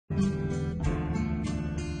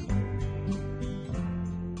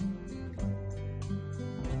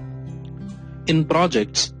In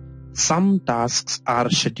projects, some tasks are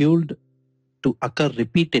scheduled to occur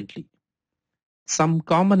repeatedly. Some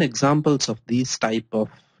common examples of these type of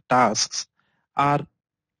tasks are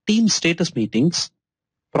team status meetings,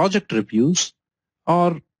 project reviews,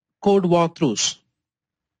 or code walkthroughs.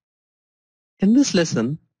 In this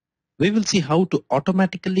lesson, we will see how to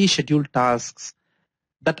automatically schedule tasks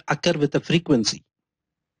that occur with a frequency.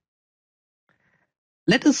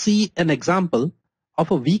 Let us see an example of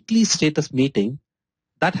a weekly status meeting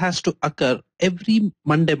that has to occur every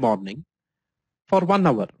Monday morning for 1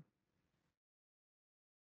 hour.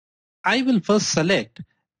 I will first select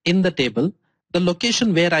in the table the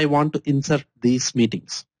location where I want to insert these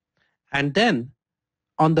meetings. And then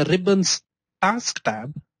on the ribbon's task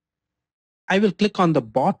tab, I will click on the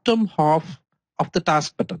bottom half of the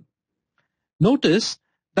task button. Notice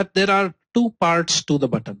that there are two parts to the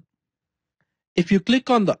button. If you click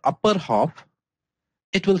on the upper half,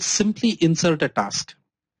 it will simply insert a task.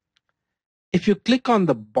 If you click on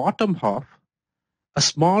the bottom half, a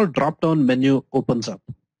small drop-down menu opens up.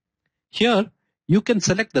 Here, you can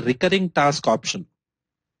select the recurring task option.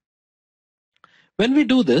 When we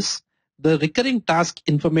do this, the recurring task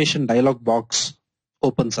information dialog box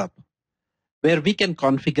opens up, where we can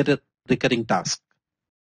configure a recurring task.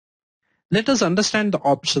 Let us understand the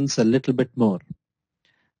options a little bit more.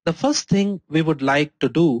 The first thing we would like to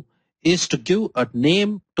do is to give a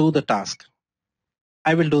name to the task.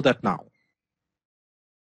 I will do that now.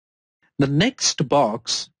 The next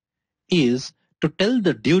box is to tell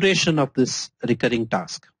the duration of this recurring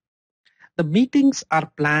task. The meetings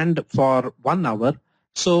are planned for 1 hour,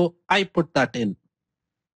 so I put that in.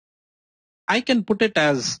 I can put it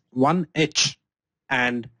as 1H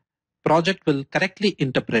and project will correctly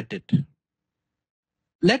interpret it.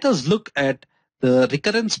 Let us look at the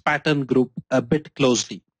recurrence pattern group a bit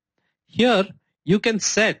closely. Here you can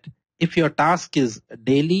set if your task is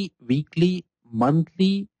daily, weekly,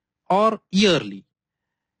 monthly, or yearly.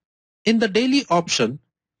 In the daily option,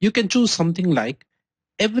 you can choose something like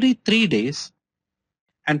every 3 days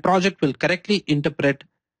and project will correctly interpret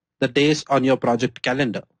the days on your project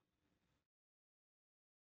calendar.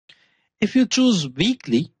 If you choose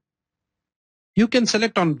weekly, you can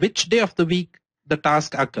select on which day of the week the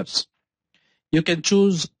task occurs. You can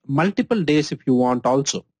choose multiple days if you want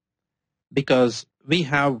also, because we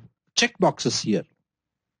have checkboxes here.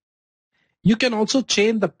 You can also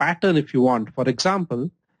change the pattern if you want. For example,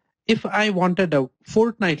 if I wanted a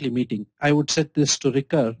fortnightly meeting, I would set this to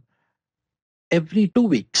recur every 2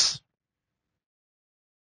 weeks.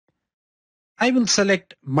 I will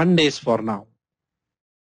select Mondays for now.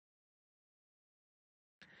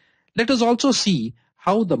 Let us also see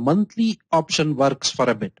how the monthly option works for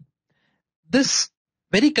a bit. This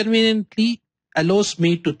very conveniently allows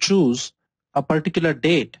me to choose a particular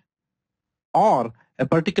date or a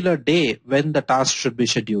particular day when the task should be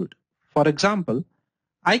scheduled. For example,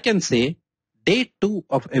 I can say day 2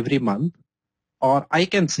 of every month, or I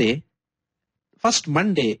can say first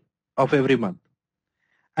Monday of every month.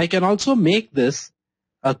 I can also make this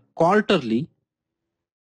a quarterly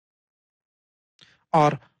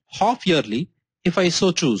or half yearly if I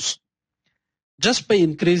so choose, just by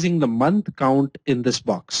increasing the month count in this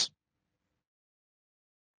box.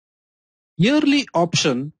 Yearly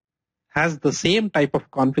option has the same type of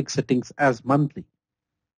config settings as monthly.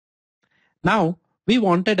 Now we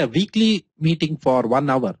wanted a weekly meeting for 1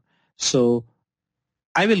 hour, so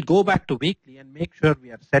I will go back to weekly and make sure we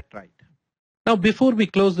are set right. Now before we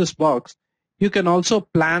close this box, you can also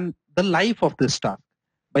plan the life of this task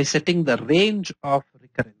by setting the range of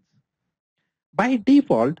recurrence. By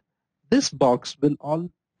default, this box will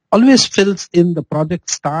always fills in the project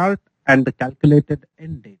start and the calculated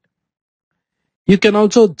end date. You can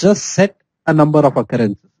also just set a number of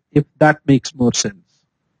occurrences if that makes more sense.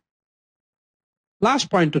 Last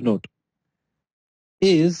point to note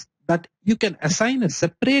is that you can assign a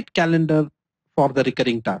separate calendar for the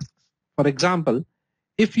recurring tasks. For example,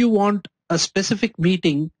 if you want a specific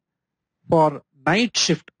meeting for night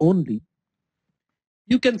shift only,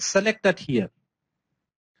 you can select that here.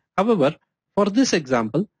 However, for this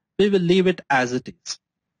example, we will leave it as it is.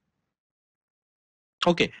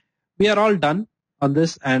 Okay, we are all done on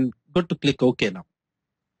this and good to click OK now.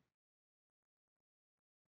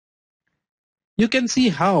 You can see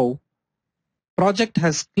how project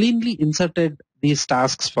has cleanly inserted these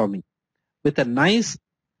tasks for me with a nice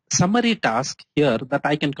summary task here that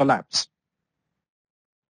I can collapse.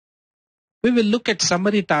 We will look at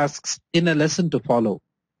summary tasks in a lesson to follow.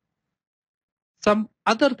 Some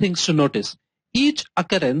other things to notice. Each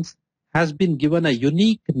occurrence has been given a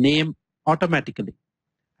unique name automatically,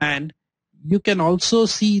 and you can also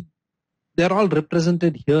see They're all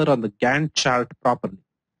represented here on the Gantt chart properly.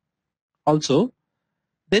 Also,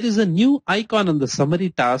 there is a new icon on the summary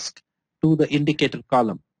task to the indicator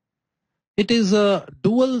column. It is a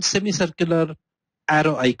dual semicircular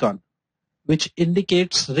arrow icon, which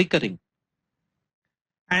indicates recurring.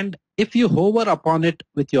 And if you hover upon it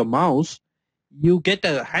with your mouse, you get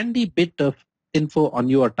a handy bit of info on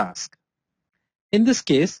your task. In this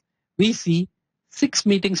case, we see 6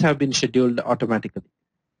 meetings have been scheduled automatically.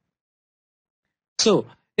 So,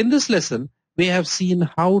 in this lesson, we have seen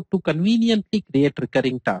how to conveniently create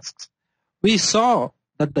recurring tasks. We saw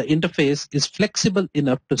that the interface is flexible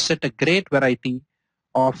enough to set a great variety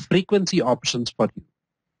of frequency options for you.